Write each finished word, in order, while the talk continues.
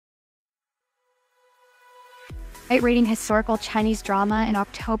rating historical Chinese drama in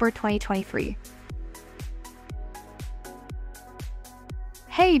October 2023.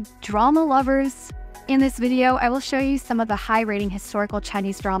 Hey, drama lovers! In this video, I will show you some of the high-rating historical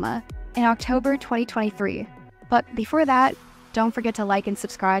Chinese drama in October 2023. But before that, don't forget to like and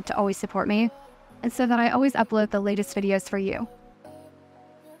subscribe to always support me, and so that I always upload the latest videos for you.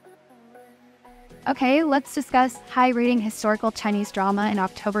 Okay, let's discuss high-rating historical Chinese drama in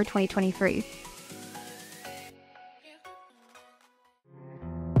October 2023.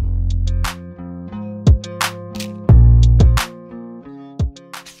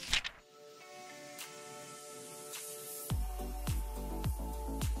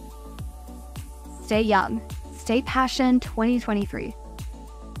 Stay Young, Stay Passion 2023.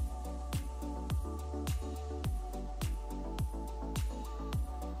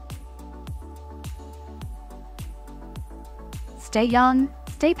 Stay Young,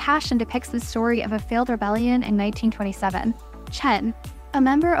 Stay Passion depicts the story of a failed rebellion in 1927. Chen, a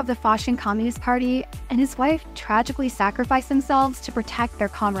member of the Foxian Communist Party, and his wife tragically sacrificed themselves to protect their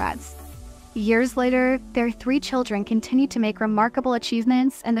comrades. Years later, their 3 children continued to make remarkable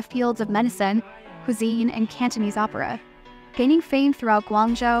achievements in the fields of medicine, cuisine, and Cantonese opera, gaining fame throughout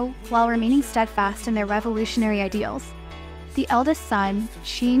Guangzhou while remaining steadfast in their revolutionary ideals. The eldest son,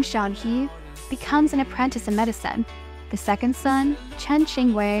 Qin Xiaohe, becomes an apprentice in medicine. The second son, Chen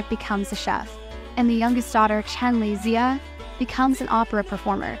Qingwei, becomes a chef, and the youngest daughter, Chen Lizia, becomes an opera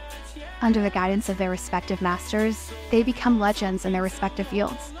performer. Under the guidance of their respective masters, they become legends in their respective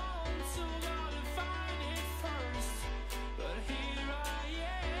fields.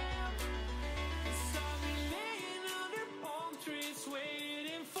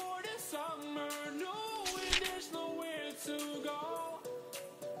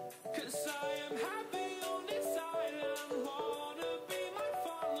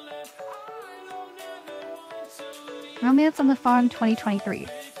 Romance on the Farm 2023.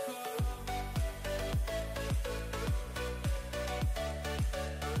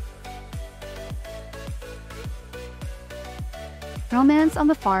 Romance on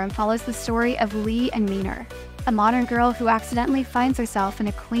the Farm follows the story of Li and Miner, a modern girl who accidentally finds herself in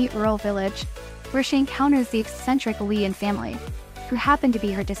a quaint rural village where she encounters the eccentric Li and family, who happen to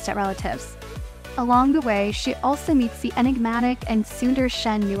be her distant relatives. Along the way, she also meets the enigmatic and tsundere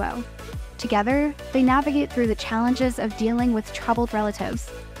Shen Nuo. Together, they navigate through the challenges of dealing with troubled relatives,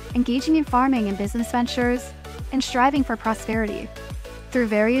 engaging in farming and business ventures, and striving for prosperity. Through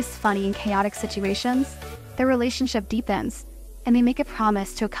various funny and chaotic situations, their relationship deepens, and they make a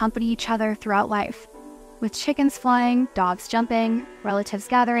promise to accompany each other throughout life. With chickens flying, dogs jumping, relatives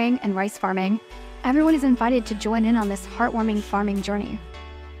gathering, and rice farming, everyone is invited to join in on this heartwarming farming journey.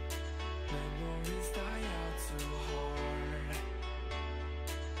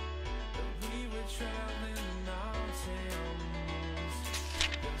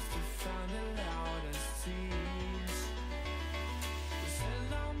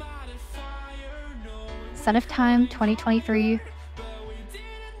 Son of Time 2023.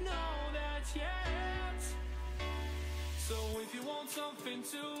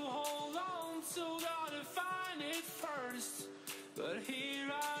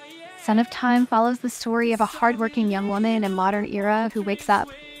 Son of Time follows the story of a hardworking young woman in a modern era who wakes up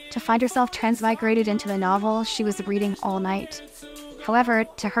to find herself transmigrated into the novel she was reading all night. However,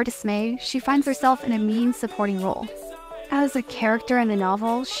 to her dismay, she finds herself in a mean supporting role. As a character in the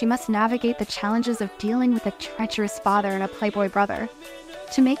novel, she must navigate the challenges of dealing with a treacherous father and a playboy brother.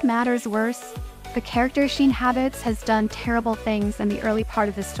 To make matters worse, the character she inhabits has done terrible things in the early part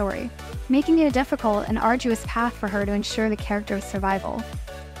of the story, making it a difficult and arduous path for her to ensure the character's survival.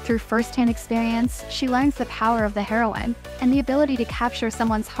 Through first-hand experience, she learns the power of the heroine and the ability to capture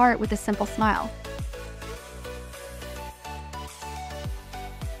someone's heart with a simple smile.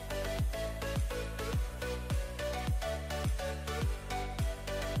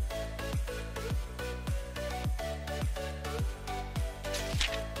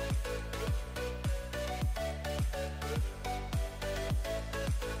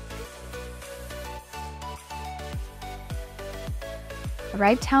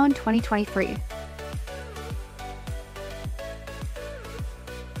 Arrive Town 2023.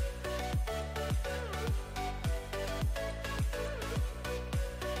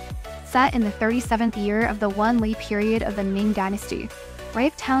 Set in the 37th year of the Wan Li period of the Ming Dynasty,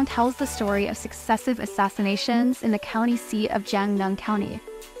 Arrive Town tells the story of successive assassinations in the county seat of Jiangnan County.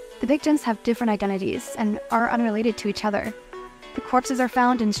 The victims have different identities and are unrelated to each other. The corpses are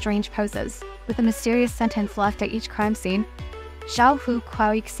found in strange poses, with a mysterious sentence left at each crime scene. Zhao Hu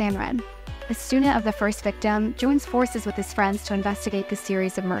Kuaoik Sanren, a student of the first victim, joins forces with his friends to investigate the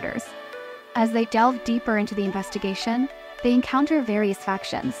series of murders. As they delve deeper into the investigation, they encounter various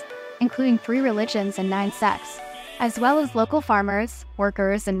factions, including 3 religions and 9 sects, as well as local farmers,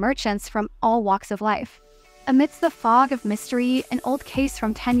 workers, and merchants from all walks of life. Amidst the fog of mystery, an old case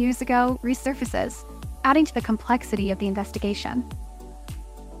from 10 years ago resurfaces, adding to the complexity of the investigation.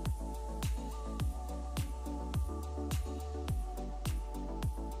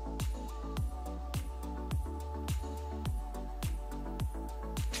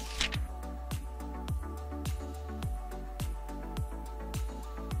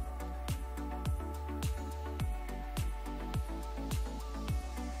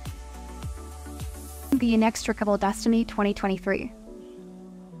 The Inextricable Destiny 2023.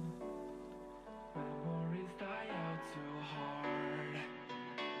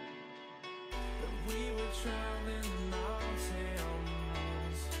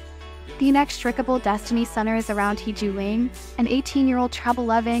 The Inextricable Destiny centers around Hiju Ling, an 18-year-old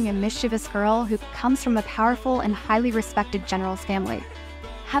trouble-loving and mischievous girl who comes from a powerful and highly respected general's family.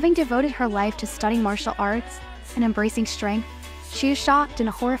 Having devoted her life to studying martial arts and embracing strength, she is shocked and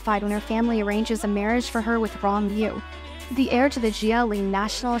horrified when her family arranges a marriage for her with Rong Yu, the heir to the Jia Ling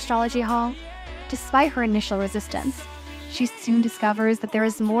National Astrology Hall. Despite her initial resistance, she soon discovers that there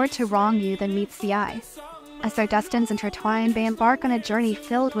is more to Rong Yu than meets the eye. As their destinies intertwine, they embark on a journey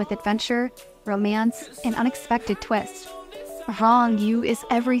filled with adventure, romance, and unexpected twists. Rong Yu is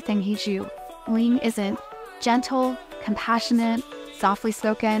everything Hiju Ling isn't: gentle, compassionate, softly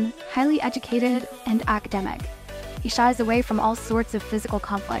spoken, highly educated, and academic. He shies away from all sorts of physical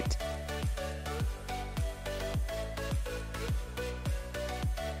conflict.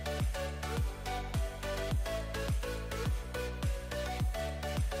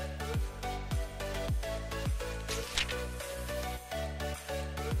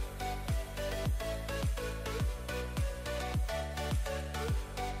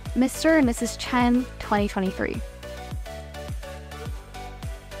 Mr. and Mrs. Chen 2023.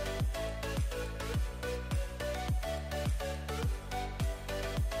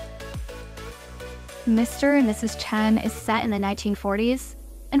 Mr. and Mrs. Chen is set in the 1940s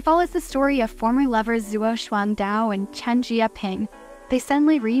and follows the story of former lovers Zuo Xuangdao and Chen Jiaping. They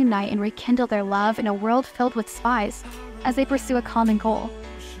suddenly reunite and rekindle their love in a world filled with spies as they pursue a common goal.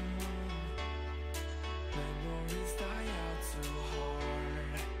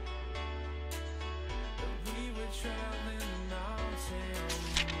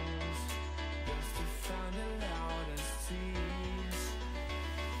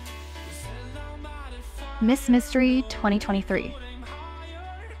 Miss Mystery 2023.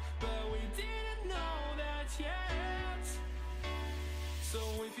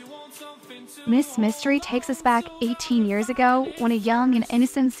 Miss Mystery takes us back 18 years ago when a young and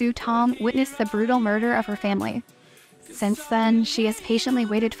innocent Zhu Tong witnessed the brutal murder of her family. Since then, she has patiently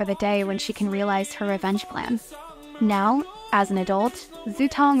waited for the day when she can realize her revenge plan. Now, as an adult, Zhu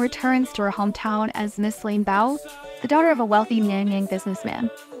Tong returns to her hometown as Miss Lin Bao, the daughter of a wealthy Nanyang businessman.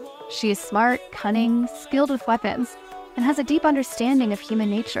 She is smart, cunning, skilled with weapons, and has a deep understanding of human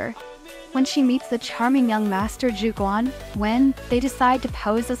nature. When she meets the charming young master Zhu Guan, they decide to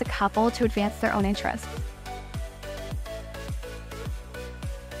pose as a couple to advance their own interests.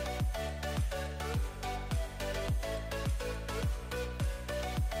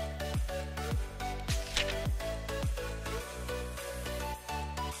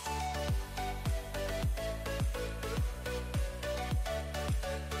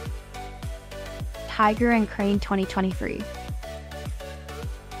 Tiger and Crane 2023.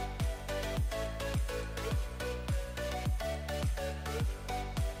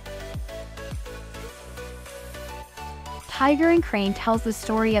 Tiger and Crane tells the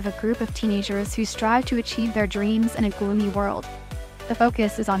story of a group of teenagers who strive to achieve their dreams in a gloomy world. The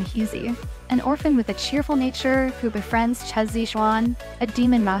focus is on Huzi, an orphan with a cheerful nature who befriends Che Zixuan, a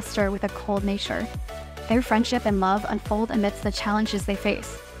demon master with a cold nature. Their friendship and love unfold amidst the challenges they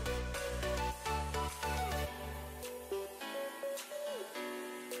face.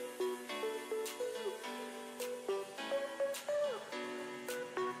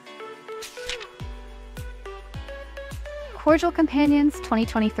 Cordial Companions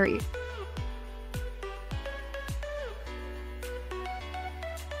 2023.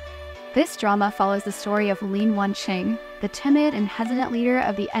 This drama follows the story of Lin Wenqing, the timid and hesitant leader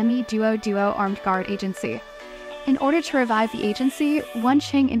of the Emmy Duo Armed Guard Agency. In order to revive the agency,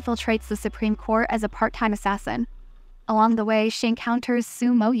 Wenqing infiltrates the Supreme Court as a part-time assassin. Along the way, she encounters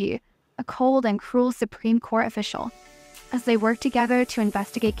Su Moyi, a cold and cruel Supreme Court official. As they work together to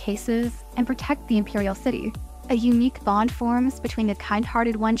investigate cases and protect the Imperial City, a unique bond forms between the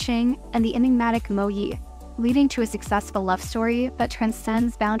kind-hearted Wenqing and the enigmatic Mo Yi, leading to a successful love story that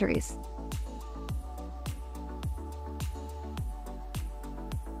transcends boundaries.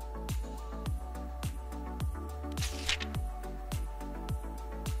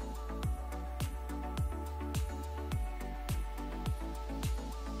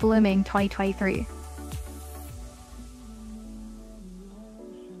 blooming 2023.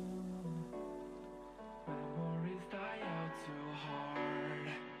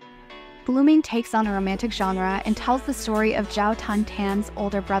 Blooming takes on a romantic genre and tells the story of Zhao Tantan's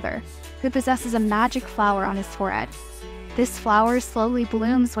older brother, who possesses a magic flower on his forehead. This flower slowly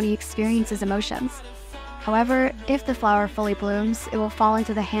blooms when he experiences emotions. However, if the flower fully blooms, it will fall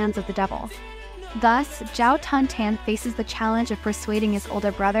into the hands of the devil. Thus, Zhao Tantan faces the challenge of persuading his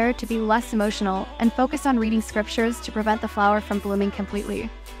older brother to be less emotional and focus on reading scriptures to prevent the flower from blooming completely.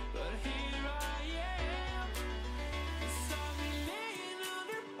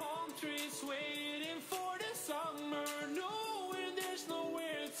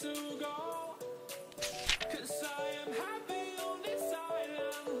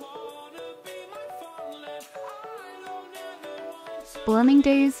 Blooming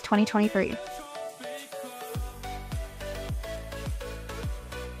Days 2023.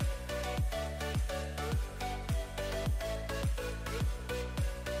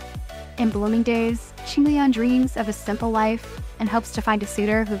 In Blooming Days, Qinglian dreams of a simple life and hopes to find a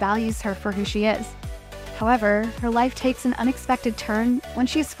suitor who values her for who she is. However, her life takes an unexpected turn when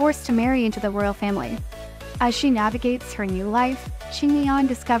she is forced to marry into the royal family. As she navigates her new life, Qinglian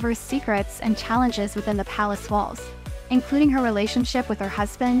discovers secrets and challenges within the palace walls, including her relationship with her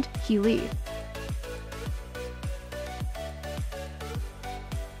husband, He Li.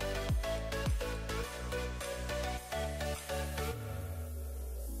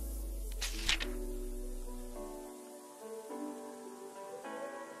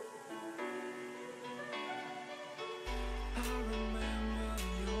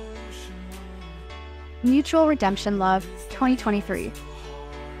 Mutual Redemption Love 2023.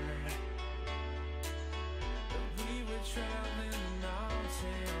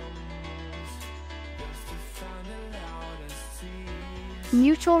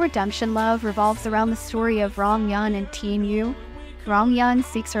 Mutual Redemption Love revolves around the story of Rong Yun and Tian Yu. Rong Yun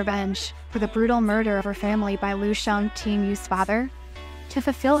seeks revenge for the brutal murder of her family by Lu Sheng, Tian Yu's father. To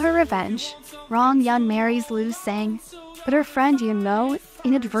fulfill her revenge, Rong Yun marries Lu Sang, but her friend Yun Mo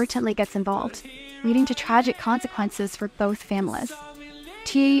inadvertently gets involved, leading to tragic consequences for both families.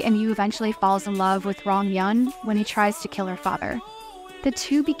 Ti and Yu eventually falls in love with Rong Yun when he tries to kill her father. The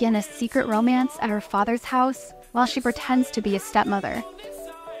two begin a secret romance at her father's house while she pretends to be a stepmother.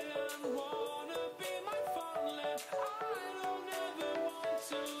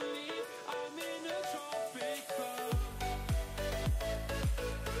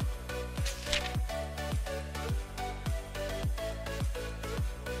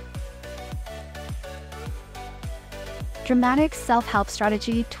 Dramatic Self-Help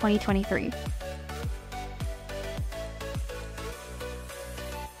Strategy 2023.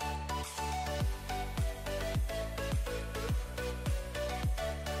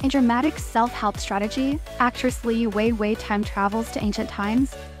 In Dramatic Self-Help Strategy, actress Li Weiwei time travels to ancient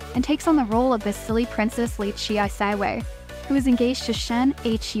times and takes on the role of the silly princess Li Saiwei, who is engaged to Shen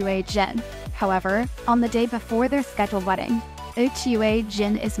Hue Jin. However, on the day before their scheduled wedding, Hue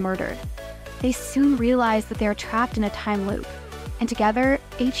Jin is murdered. They soon realize that they are trapped in a time loop, and together,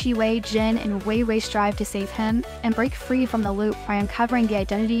 Hue Jin and Weiwei strive to save him and break free from the loop by uncovering the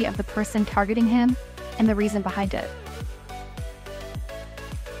identity of the person targeting him and the reason behind it.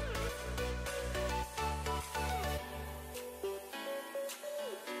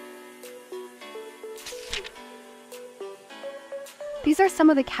 These are some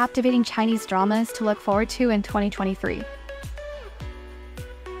of the captivating Chinese dramas to look forward to in 2023.